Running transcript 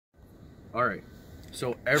All right.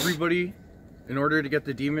 So everybody, in order to get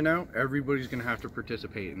the demon out, everybody's gonna have to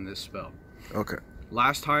participate in this spell. Okay.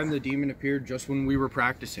 Last time the demon appeared just when we were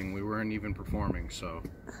practicing. We weren't even performing, so.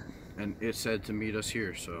 And it said to meet us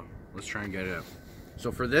here, so let's try and get it out.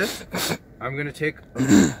 So for this, I'm gonna take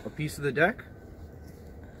a piece of the deck,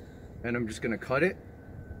 and I'm just gonna cut it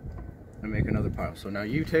and make another pile. So now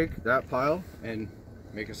you take that pile and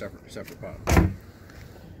make a separate pile.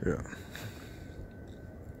 Yeah.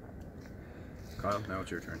 Kyle, now it's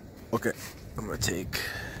your turn. Okay. I'm gonna take.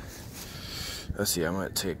 Let's see. I'm gonna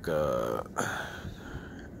take. Let's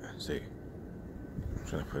see. I'm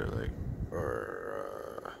trying to put it like,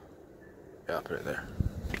 or yeah, I'll put it there.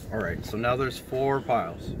 All right. So now there's 4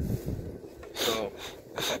 piles. So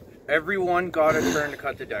everyone got a turn to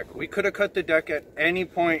cut the deck. We could have cut the deck at any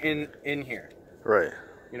point in here. Right.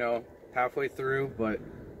 You know, halfway through, but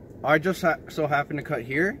I just so happened to cut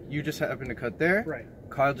here. You just happened to cut there. Right.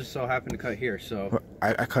 Kyle just so happened to cut here. So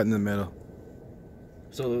I cut in the middle.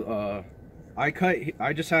 So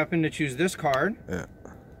I just happened to choose this card. Yeah.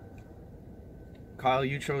 Kyle,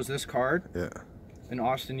 you chose this card. Yeah. And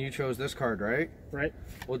Austin, you chose this card, right? Right.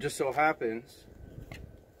 Well, just so happens.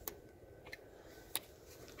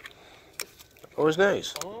 Oh, it's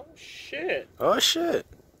nice. Oh shit. Oh shit.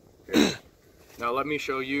 Okay. Now let me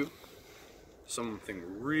show you something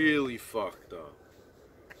really fucked up.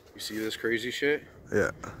 You see this crazy shit?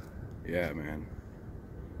 Yeah. Yeah, man.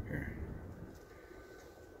 Here.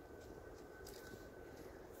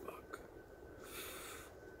 Fuck.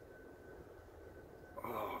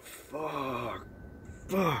 Oh, fuck.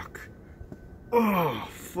 Fuck. Oh,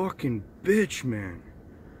 fucking bitch, man.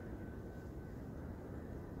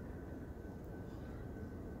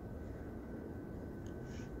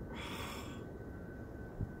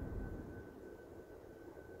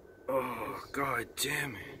 Oh, god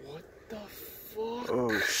damn it. What the fuck?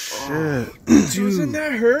 Oh shit. Dude. Doesn't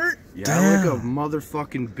that hurt? Yeah, Damn. like a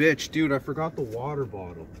motherfucking bitch. Dude, I forgot the water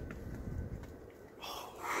bottle.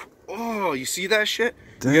 Oh, you see that shit?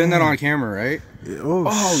 You're getting that on camera, right? Yeah. Oh,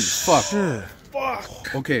 Oh, fuck. shit.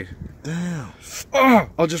 Fuck. Okay. Damn.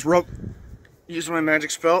 I'll just use my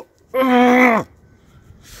magic spell. Oh,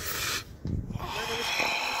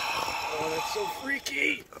 Oh, that's so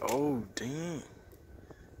freaky. Oh, damn.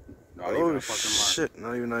 not even Oh, a fucking shit.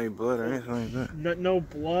 Not even any blood or anything like that. No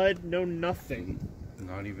blood, no nothing. lie.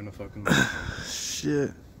 Not even a fucking lie.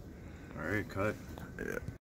 Shit. Alright, cut. Yeah.